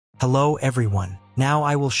Hello everyone. Now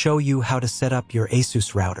I will show you how to set up your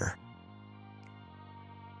ASUS router.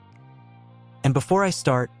 And before I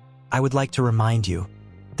start, I would like to remind you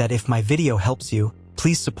that if my video helps you,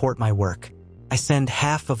 please support my work. I send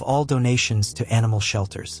half of all donations to animal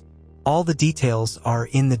shelters. All the details are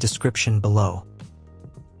in the description below.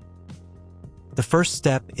 The first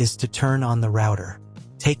step is to turn on the router.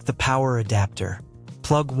 Take the power adapter.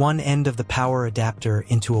 Plug one end of the power adapter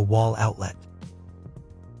into a wall outlet.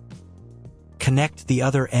 Connect the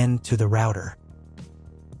other end to the router.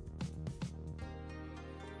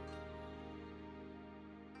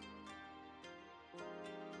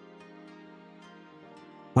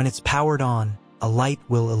 When it's powered on, a light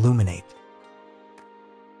will illuminate.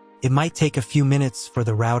 It might take a few minutes for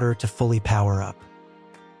the router to fully power up.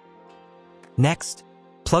 Next,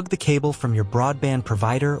 plug the cable from your broadband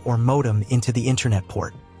provider or modem into the internet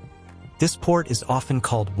port. This port is often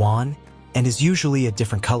called WAN and is usually a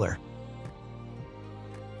different color.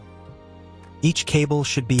 Each cable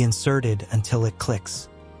should be inserted until it clicks.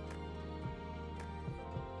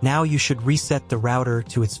 Now you should reset the router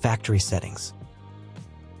to its factory settings.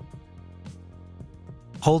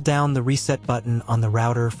 Hold down the reset button on the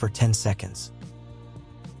router for 10 seconds.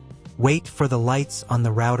 Wait for the lights on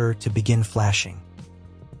the router to begin flashing.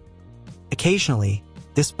 Occasionally,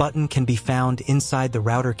 this button can be found inside the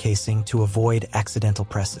router casing to avoid accidental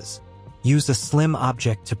presses. Use a slim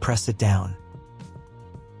object to press it down.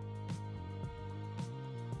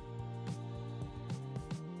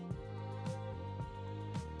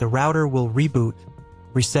 The router will reboot,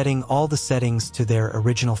 resetting all the settings to their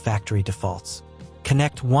original factory defaults.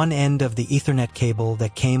 Connect one end of the Ethernet cable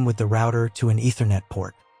that came with the router to an Ethernet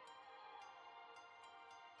port.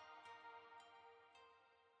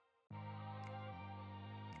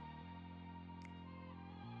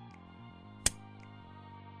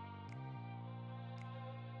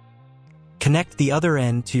 Connect the other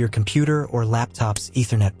end to your computer or laptop's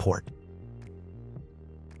Ethernet port.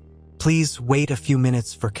 Please wait a few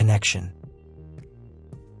minutes for connection.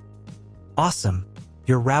 Awesome!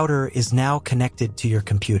 Your router is now connected to your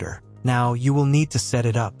computer. Now you will need to set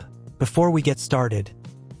it up. Before we get started,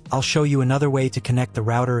 I'll show you another way to connect the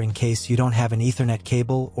router in case you don't have an Ethernet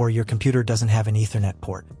cable or your computer doesn't have an Ethernet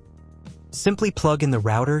port. Simply plug in the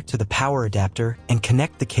router to the power adapter and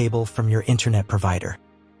connect the cable from your internet provider.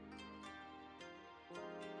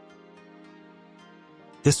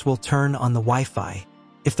 This will turn on the Wi-Fi.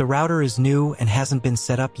 If the router is new and hasn't been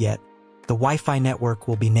set up yet, the Wi-Fi network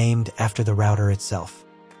will be named after the router itself.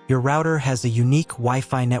 Your router has a unique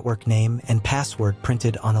Wi-Fi network name and password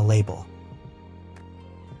printed on a label.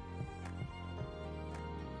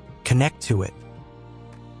 Connect to it.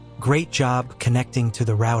 Great job connecting to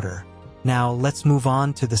the router. Now let's move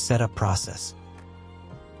on to the setup process.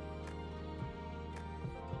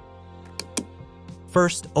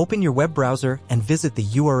 First, open your web browser and visit the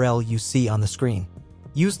URL you see on the screen.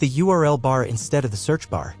 Use the URL bar instead of the search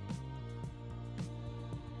bar.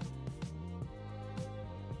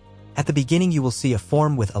 At the beginning, you will see a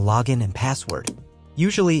form with a login and password.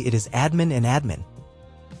 Usually, it is admin and admin.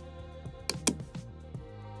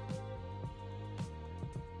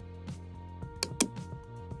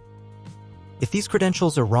 If these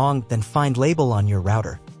credentials are wrong, then find label on your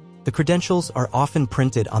router. The credentials are often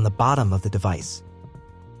printed on the bottom of the device.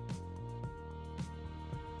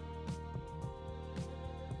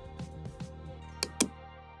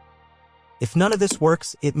 If none of this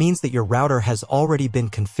works, it means that your router has already been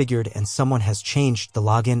configured and someone has changed the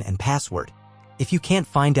login and password. If you can't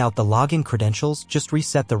find out the login credentials, just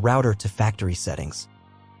reset the router to factory settings.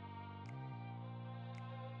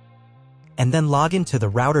 And then log into the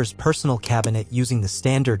router's personal cabinet using the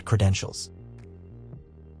standard credentials.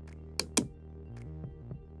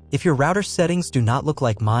 If your router settings do not look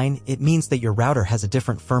like mine, it means that your router has a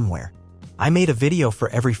different firmware. I made a video for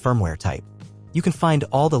every firmware type. You can find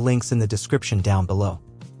all the links in the description down below.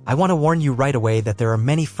 I want to warn you right away that there are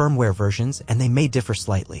many firmware versions and they may differ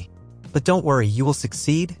slightly. But don't worry, you will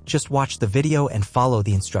succeed. Just watch the video and follow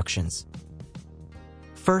the instructions.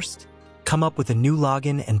 First, come up with a new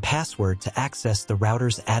login and password to access the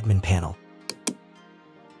router's admin panel.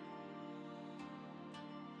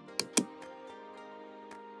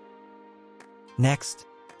 Next,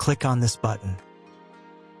 click on this button.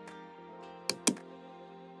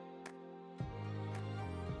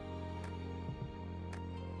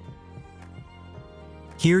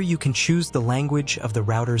 Here you can choose the language of the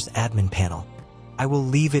router's admin panel. I will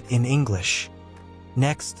leave it in English.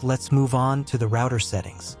 Next, let's move on to the router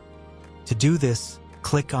settings. To do this,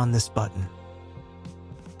 click on this button.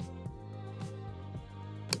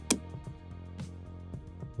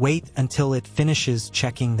 Wait until it finishes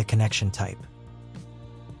checking the connection type.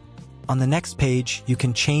 On the next page, you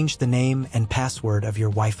can change the name and password of your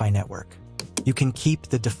Wi-Fi network. You can keep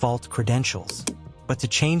the default credentials, but to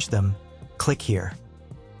change them, click here.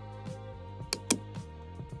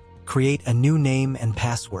 Create a new name and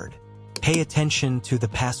password. Pay attention to the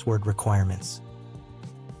password requirements.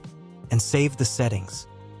 And save the settings.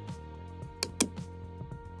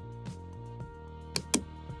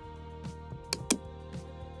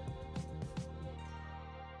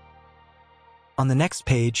 On the next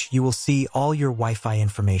page, you will see all your Wi-Fi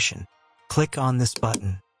information. Click on this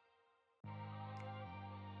button.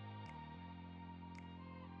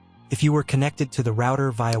 If you were connected to the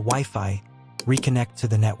router via Wi-Fi, reconnect to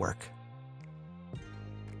the network.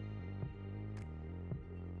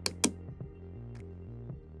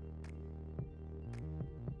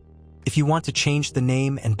 If you want to change the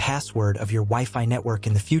name and password of your Wi-Fi network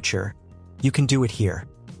in the future, you can do it here.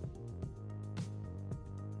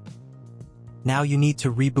 Now you need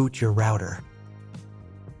to reboot your router.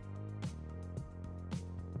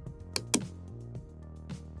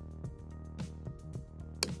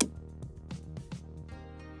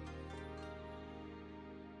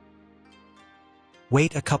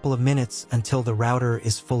 Wait a couple of minutes until the router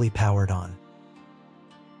is fully powered on.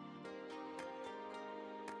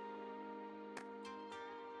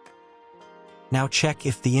 Now check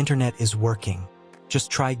if the internet is working. Just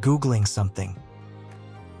try Googling something.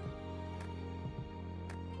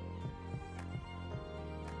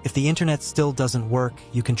 If the internet still doesn't work,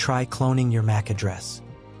 you can try cloning your MAC address.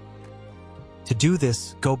 To do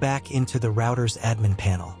this, go back into the router's admin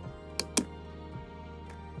panel.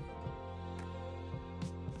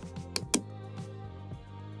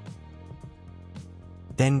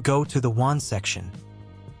 Then go to the WAN section.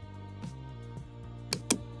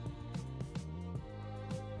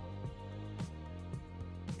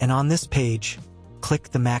 And on this page, click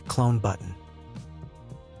the MAC clone button.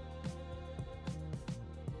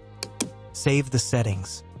 Save the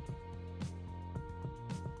settings.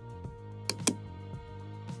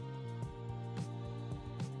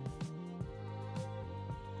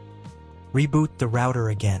 Reboot the router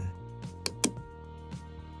again.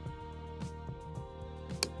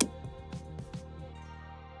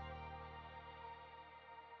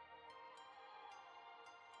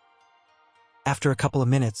 After a couple of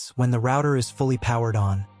minutes, when the router is fully powered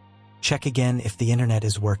on, check again if the internet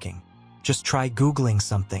is working. Just try Googling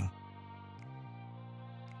something.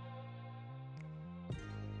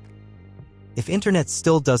 If internet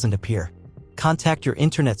still doesn't appear, contact your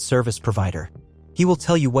internet service provider. He will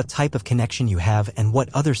tell you what type of connection you have and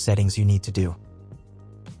what other settings you need to do.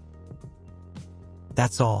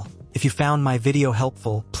 That's all. If you found my video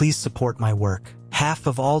helpful, please support my work. Half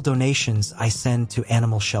of all donations I send to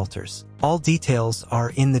animal shelters. All details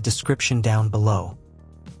are in the description down below.